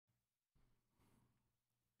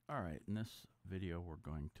Alright, in this video we're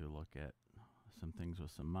going to look at some things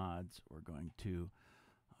with some mods. We're going to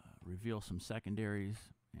reveal some secondaries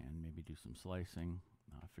and maybe do some slicing,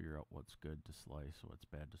 figure out what's good to slice, what's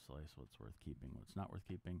bad to slice, what's worth keeping, what's not worth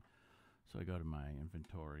keeping. So I go to my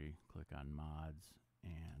inventory, click on mods,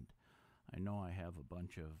 and I know I have a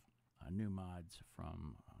bunch of new mods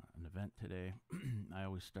from an event today. I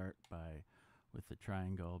always start with the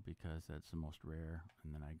triangle because that's the most rare,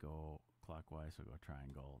 and then I go clockwise, so go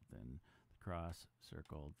triangle, then the cross,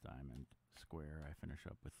 circle, diamond, square. I finish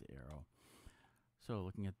up with the arrow. So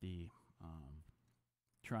looking at the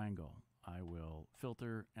triangle, I will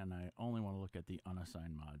filter, and I only want to look at the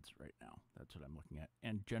unassigned mods right now. That's what I'm looking at.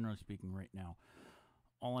 And generally speaking right now,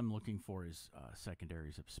 all I'm looking for is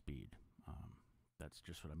secondaries of speed. That's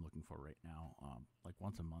just what I'm looking for right now. Like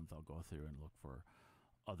once a month I'll go through and look for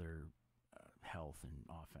other health and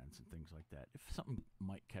offense and things like that. If something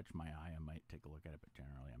might catch my eye, I might take a look at it, but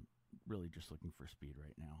generally I'm really just looking for speed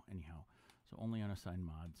right now. Anyhow, so only unassigned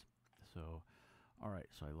mods. So alright,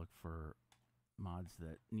 so I look for mods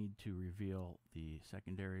that need to reveal the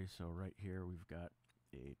secondaries. So right here we've got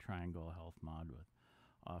a triangle health mod with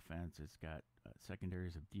offense. It's got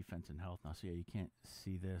secondaries of defense and health. Now see, you can't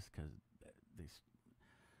see this because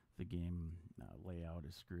the game layout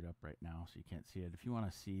is screwed up right now, so you can't see it. If you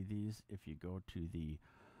want to see these, if you go to the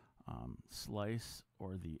slice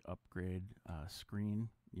or the upgrade screen,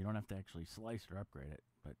 you don't have to actually slice or upgrade it,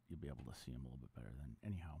 but you'll be able to see them a little bit better than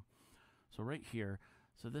anyhow. So right here,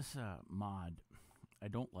 so this mod, I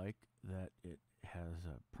don't like that it has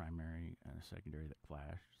a primary and a secondary that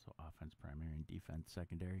clash, so offense primary and defense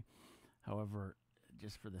secondary. However,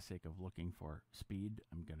 just for the sake of looking for speed,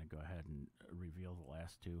 I'm going to go ahead and reveal the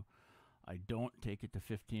last two. I don't take it to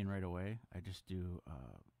 15 right away. I just do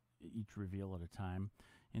each reveal at a time.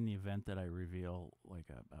 In the event that I reveal like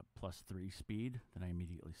a +3 speed, then I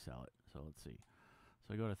immediately sell it. So let's see.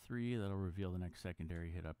 So I go to 3, that'll reveal the next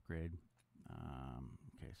secondary, hit upgrade.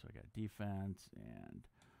 Okay, so I got defense, and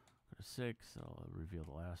go to 6, I'll reveal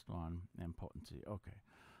the last one, and potency. Okay.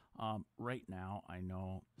 Right now, I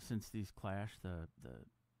know since these clash, the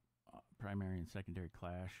primary and secondary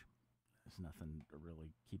clash, there's nothing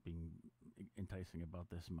really enticing about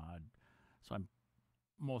this mod, so I'm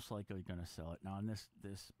most likely going to sell it. Now, on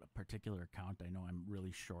this particular account, I know I'm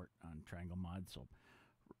really short on triangle mods, so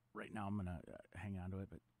right now I'm going to hang on to it,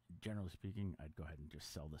 but generally speaking, I'd go ahead and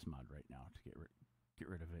just sell this mod right now to get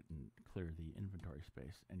rid of it and clear the inventory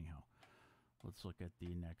space. Anyhow, let's look at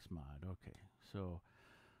the next mod. Okay, so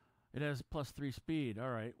it has +3 speed.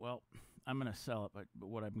 All right, well, I'm going to sell it, but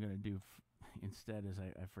what I'm going to do instead is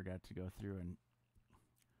I forgot to go through and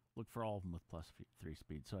look for all of them with +3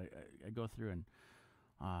 speed. So I go through and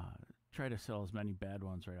try to sell as many bad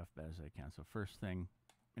ones right off the bat as I can. So first thing,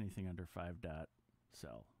 anything under 5 dot,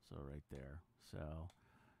 sell. So right there, sell.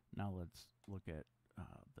 Now let's look at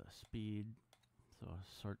the speed. So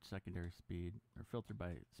sort secondary speed, or filter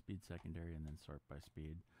by speed secondary, and then sort by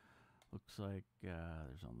speed. Looks like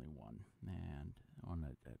there's only one, and one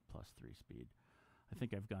at +3 speed. I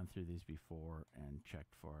think I've gone through these before and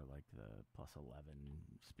checked for like the +11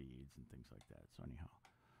 speeds and things like that. So anyhow,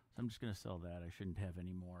 so I'm just going to sell that. I shouldn't have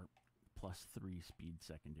any more +3 speed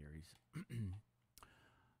secondaries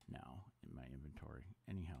now in my inventory.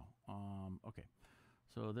 Anyhow, okay.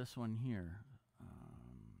 So this one here,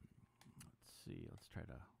 let's see. Let's try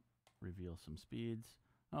to reveal some speeds.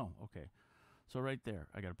 Oh, okay. So right there,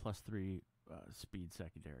 I got a +3 speed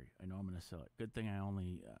secondary. I know I'm going to sell it. Good thing I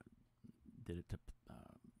only did it to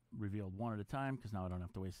revealed one at a time, because now I don't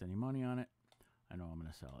have to waste any money on it. I know I'm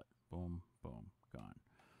going to sell it. Boom, boom, gone.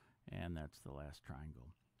 And that's the last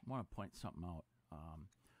triangle. I want to point something out.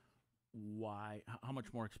 How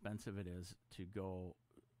much more expensive it is to go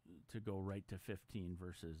right to 15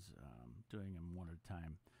 versus doing them one at a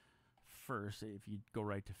time. First, if you go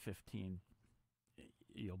right to 15,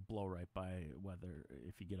 you'll blow right by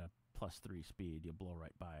if you get a +3 speed, you'll blow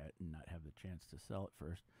right by it and not have the chance to sell it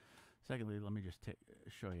first. Secondly, let me just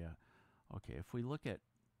show you. Okay, if we look at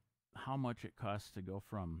how much it costs to go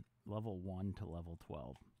from level 1 to level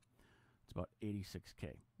 12, it's about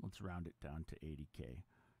 86K. Let's round it down to 80K.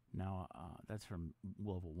 Now, that's from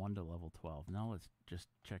level 1 to level 12. Now let's just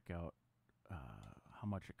check out how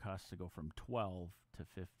much it costs to go from 12 to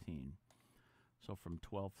 15. So from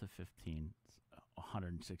 12 to 15, it's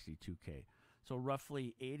 162K. So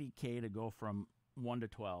roughly 80K to go from 1 to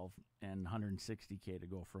 12, and 160K to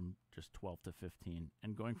go from just 12 to 15.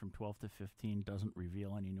 And going from 12 to 15 doesn't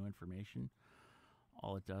reveal any new information.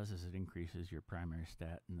 All it does is it increases your primary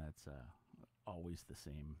stat, and that's always the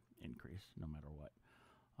same increase, no matter what.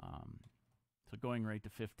 So going right to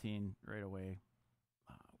 15 right away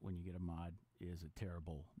when you get a mod is a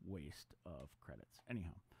terrible waste of credits.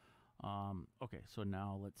 Anyhow, okay, so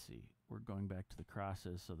now let's see. We're going back to the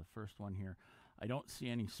crosses. So the first one here, I don't see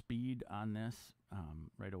any speed on this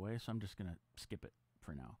right away, so I'm just going to skip it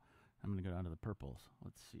for now. I'm going to go down to the purples.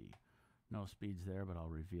 Let's see. No speeds there, but I'll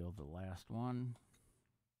reveal the last one.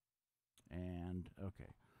 And, okay,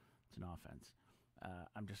 it's an offense.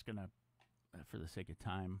 I'm just going to, for the sake of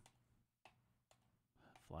time,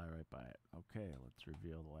 fly right by it. Okay, let's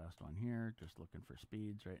reveal the last one here. Just looking for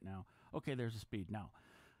speeds right now. Okay, there's a speed. Now,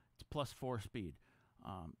 it's +4 speed.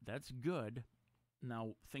 That's good.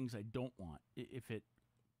 Now, things I don't want. If it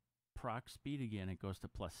procs speed again, it goes to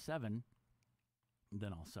 +7,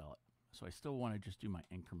 then I'll sell it. So I still want to just do my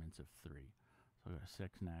increments of 3. So I'll go to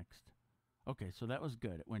 6 next. Okay, so that was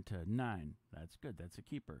good. It went to 9. That's good. That's a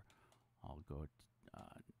keeper. I'll go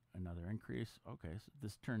another increase. Okay, so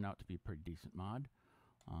this turned out to be a pretty decent mod.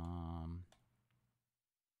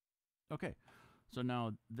 Okay, so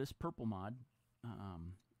now this purple mod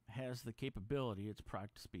has the capability. It's proc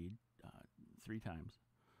speed 3 times,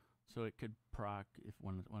 so it could proc if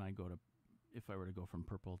when I were to go from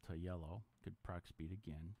purple to yellow, could proc speed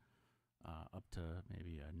again up to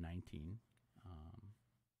maybe a 19,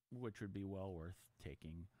 which would be well worth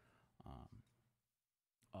taking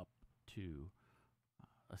up to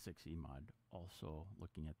a 6E mod. Also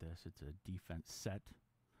looking at this, it's a defense set,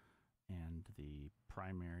 and the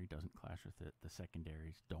primary doesn't clash with it. The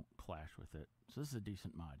secondaries don't clash with it. So this is a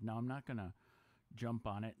decent mod. Now I'm not gonna jump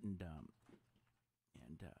on it and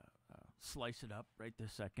slice it up right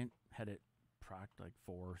this second. Had it procced like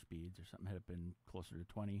 4 speeds or something, had it been closer to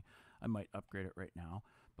 20, I might upgrade it right now.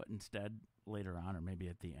 But instead, later on, or maybe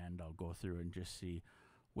at the end, I'll go through and just see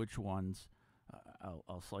which ones,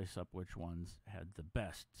 I'll slice up which ones had the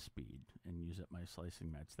best speed and use up my slicing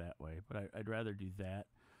mats that way. But I'd rather do that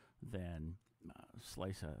than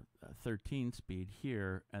slice a 13 speed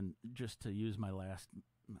here and just to use my last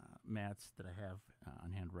mats that I have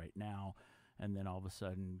on hand right now, and then all of a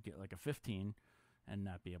sudden get like a 15 and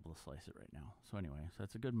not be able to slice it right now. So anyway, so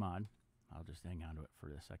that's a good mod. I'll just hang on to it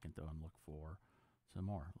for a second though and look for some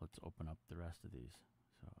more. Let's open up the rest of these.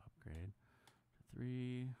 So upgrade to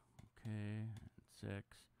 3, okay, and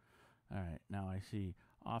 6. All right, now I see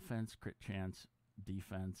offense, crit chance,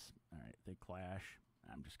 defense. All right, they clash.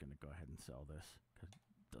 I'm just going to go ahead and sell this because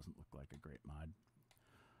it doesn't look like a great mod.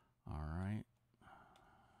 All right,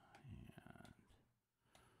 and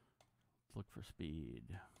let's look for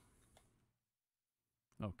speed.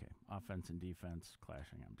 Okay, offense and defense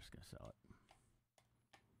clashing. I'm just going to sell it.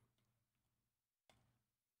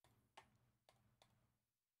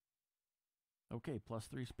 Okay,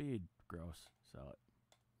 +3 speed. Gross. Sell it.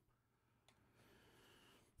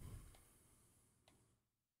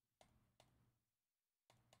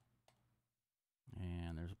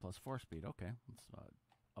 And there's a +4 speed. Okay, let's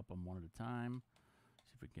up them one at a time.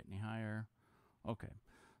 See if we can get any higher. Okay,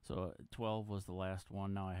 so 12 was the last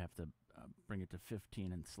one. Now I have to bring it to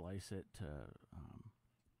 15 and slice it to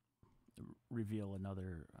reveal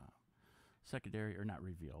another secondary, or not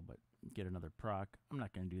reveal, but get another proc. I'm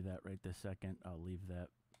not going to do that right this second. I'll leave that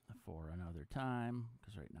for another time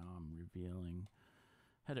because right now I'm revealing.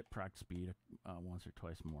 Had it proc speed once or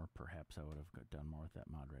twice more, perhaps I would have done more with that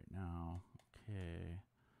mod right now. Okay.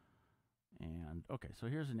 And okay, so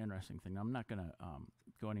here's an interesting thing. I'm not going to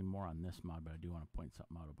go any more on this mod, but I do want to point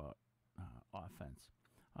something out about offense.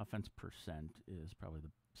 Offense percent is probably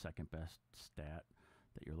the second best stat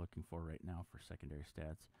that you're looking for right now for secondary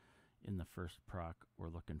stats. In the first proc, we're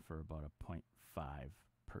looking for about a 0.5%.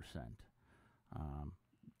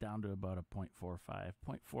 Down to about a 0.45,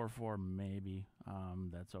 0.44 maybe.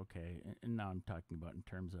 That's okay. And now I'm talking about in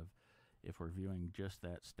terms of if we're viewing just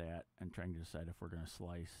that stat and trying to decide if we're going to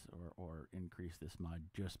slice or increase this mod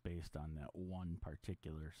just based on that one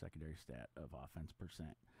particular secondary stat of offense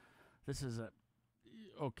percent. This is a,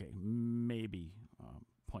 okay, maybe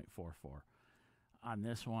 0.44. On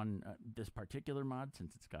this one, this particular mod,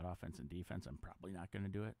 since it's got offense and defense, I'm probably not going to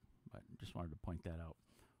do it, but just wanted to point that out.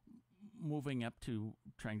 Moving up to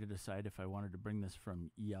trying to decide if I wanted to bring this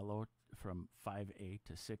from yellow, from 5A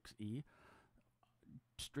to 6E,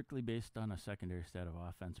 strictly based on a secondary stat of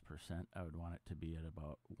offense percent, I would want it to be at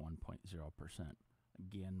about 1.0%.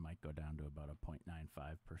 Again, might go down to about a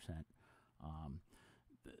 0.95%.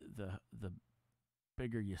 The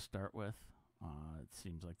bigger you start with, it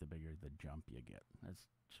seems like the bigger the jump you get. That's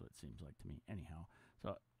what it seems like to me. Anyhow,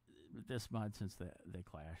 so this mod, since they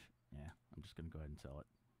clash, yeah, I'm just going to go ahead and sell it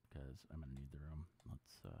because I'm going to need the room.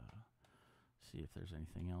 Let's see if there's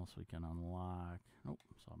anything else we can unlock. Nope,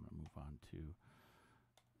 so I'm going to move on to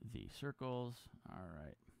the circles. All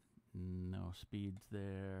right, no no speeds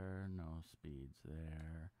there, no speeds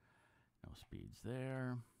there, no speeds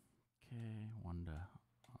there. Okay, 1 to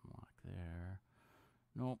unlock there.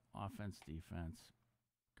 Nope, offense, defense,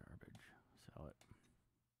 garbage. Sell it.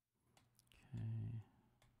 Okay.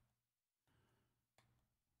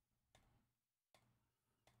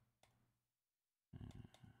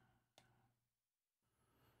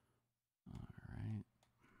 All right.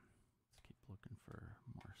 Let's keep looking for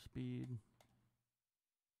more speed.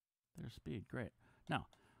 There's speed, great. Now,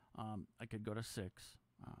 I could go to 6.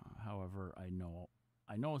 However, I know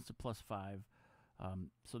it's a +5.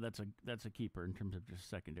 So that's a keeper in terms of just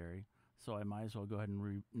secondary. So I might as well go ahead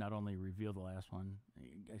and not only reveal the last one,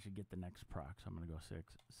 I should get the next proc. So I'm going to go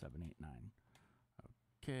 6, 7, 8, 9.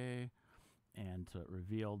 Okay. And so it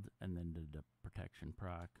revealed and then did the protection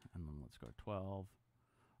proc. And then let's go 12.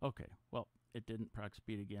 Okay. Well, it didn't proc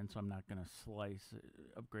speed again, so I'm not going to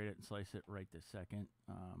upgrade it and slice it right this second.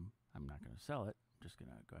 I'm not going to sell it. I'm just going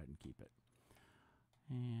to go ahead and keep it.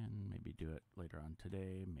 And maybe do it later on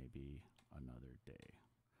today, maybe another day.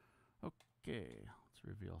 Okay, let's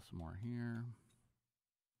reveal some more here.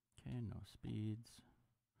 Okay, no speeds.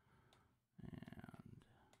 And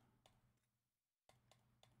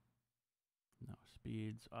no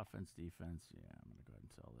speeds. Offense, defense. Yeah, I'm going to go ahead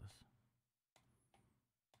and sell this.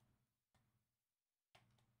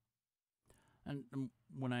 And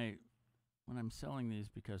when I'm selling these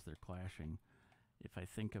because they're clashing, if I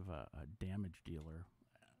think of a damage dealer,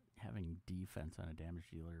 having defense on a damage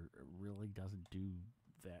dealer really doesn't do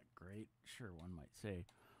that great. Sure, one might say,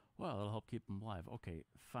 well, it'll help keep them alive. Okay,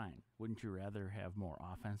 fine. Wouldn't you rather have more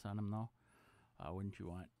offense on them, though? Wouldn't you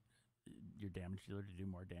want your damage dealer to do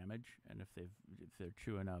more damage? And if they're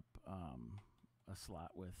chewing up a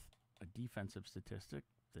slot with a defensive statistic,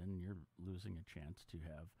 then you're losing a chance to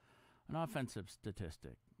have an offensive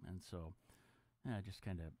statistic. And so, just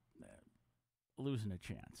kind of losing a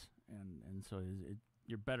chance. And so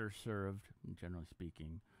you're better served, generally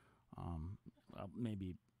speaking, well,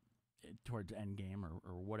 maybe towards end game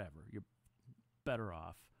or whatever. You're better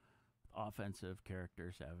off offensive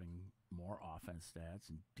characters having more offense stats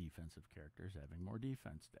and defensive characters having more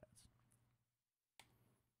defense stats.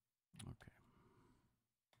 Okay.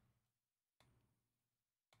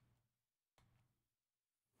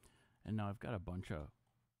 And now I've got a bunch of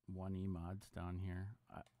 1E mods down here.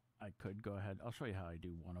 I could go ahead. I'll show you how I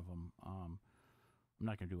do one of them. I'm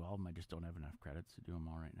not going to do all of them. I just don't have enough credits to do them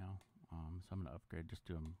all right now. So I'm going to upgrade, just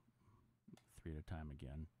do them 3 at a time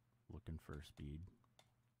again, looking for speed.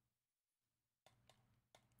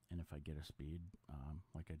 And if I get a speed,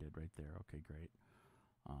 like I did right there, okay, great.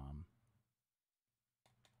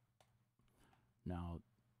 Now,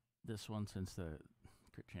 this one, since the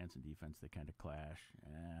crit chance and defense, they kind of clash.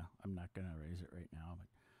 I'm not going to raise it right now, but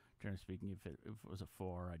generally speaking, if it was a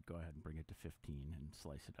 4, I'd go ahead and bring it to 15 and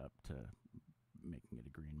slice it up to making it a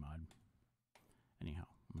green mod. Anyhow,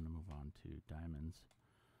 I'm going to move on to diamonds.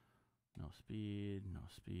 No speed, no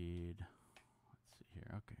speed. Let's see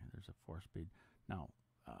here. Okay, there's a 4 speed. Now,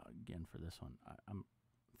 again, for this one, I'm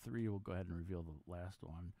 3 will go ahead and reveal the last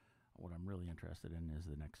one. What I'm really interested in is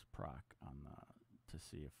the next proc on to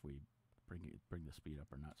see if we bring the speed up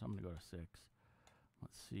or not. So I'm going to go to 6.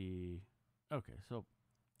 Let's see. Okay, so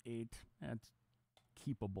 8, that's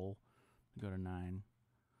keepable. Go to 9.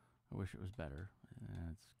 I wish it was better.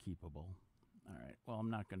 It's keepable. All right. Well, I'm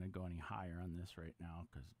not going to go any higher on this right now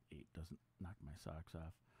because 8 doesn't knock my socks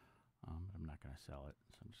off. But I'm not going to sell it,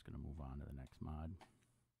 so I'm just going to move on to the next mod.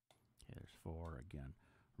 Okay, there's 4 again.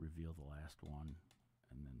 Reveal the last one,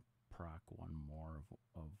 and then proc one more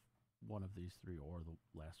of one of these 3 or the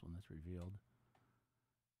last one that's revealed.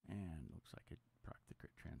 And looks like it proc the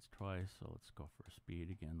crit chance twice, so let's go for speed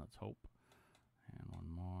again. Let's hope. And one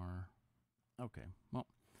more. Okay, well,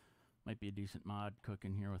 might be a decent mod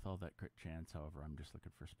cooking here with all that crit chance. However, I'm just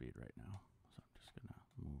looking for speed right now, so I'm just gonna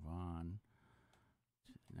move on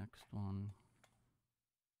to the next one.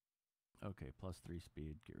 Okay, +3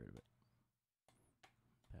 speed. Get rid of it.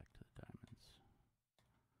 Back to the diamonds.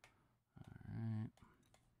 All right.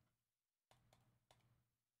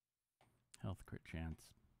 Health crit chance.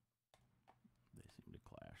 They seem to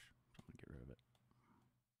clash, so I'm gonna get rid of it.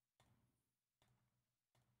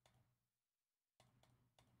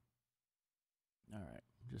 All right,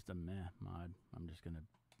 just a meh mod. I'm just gonna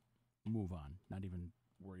move on. Not even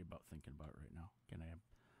worry about thinking about it right now. Again, I have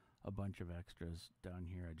a bunch of extras down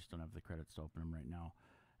here. I just don't have the credits to open them right now.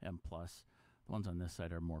 And plus, the ones on this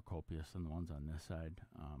side are more copious than the ones on this side.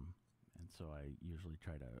 And so I usually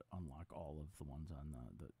try to unlock all of the ones on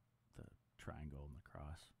the triangle and the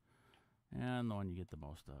cross. And the one you get the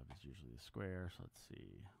most of is usually the square. So let's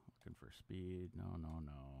see. Looking for speed. No, no,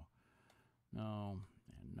 no. No,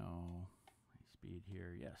 and no. Speed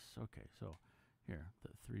here, yes. Okay, so here,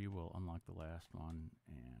 the 3 will unlock the last one,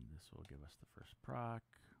 and this will give us the first proc.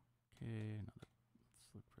 Okay, another,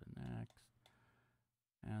 let's look for the next.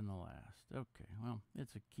 And the last. Okay, well,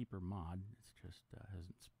 it's a keeper mod. It's just has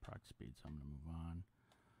its proc speed, so I'm going to move on.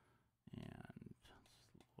 And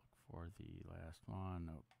let's look for the last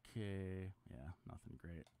one. Okay, yeah, nothing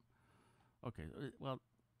great. Okay, well,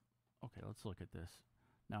 okay, let's look at this.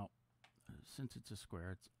 Now, since it's a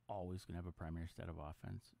square, it's always going to have a primary stat of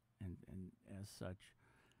offense. And as such,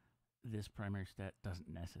 this primary stat doesn't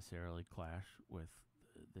necessarily clash with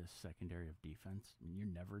this secondary of defense. I mean, you're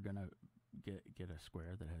never going to get a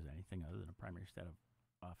square that has anything other than a primary stat of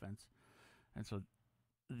offense. And so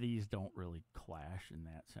these don't really clash in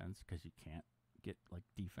that sense because you can't get like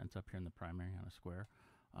defense up here in the primary on a square.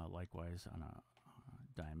 Likewise, on a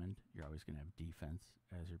diamond, you're always going to have defense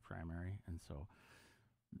as your primary. And so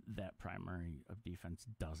that primary of defense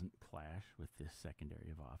doesn't clash with this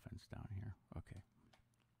secondary of offense down here. Okay.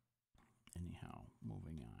 Anyhow,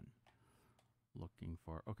 moving on. Looking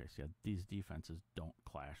for, okay, so yeah, these defenses don't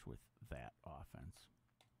clash with that offense.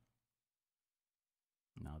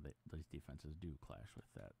 Now, these defenses do clash with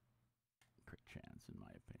that crit chance, in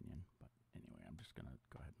my opinion. But anyway, I'm just going to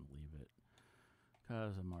go ahead and leave it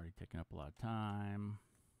because I'm already taking up a lot of time.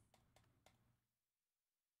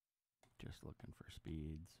 Just looking for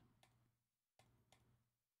speeds.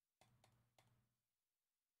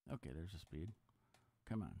 Okay, there's a speed.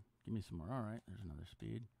 Come on, give me some more. All right, there's another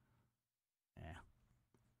speed. Yeah.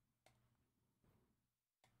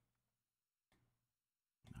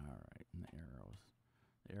 All right, and the arrows.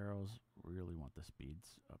 The arrows really want the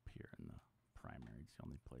speeds up here in the primary. It's the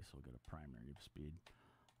only place we'll get a primary of speed.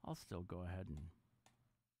 I'll still go ahead and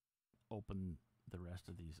open the rest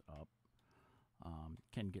of these up.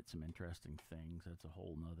 Can get some interesting things. That's a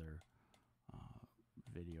whole nother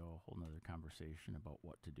video, a whole nother conversation about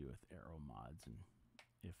what to do with arrow mods and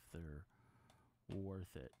if they're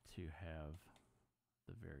worth it to have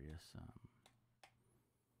the various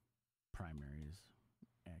primaries,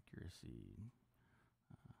 accuracy,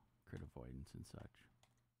 crit avoidance and such.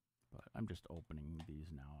 But I'm just opening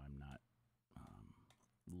these now. I'm not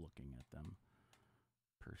looking at them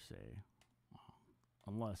per se.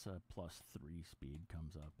 Unless a +3 speed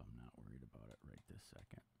comes up, I'm not worried about it right this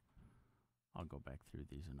second. I'll go back through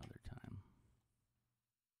these another time.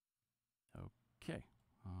 Okay.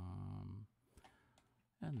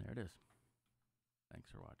 And there it is. Thanks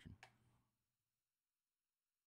for watching.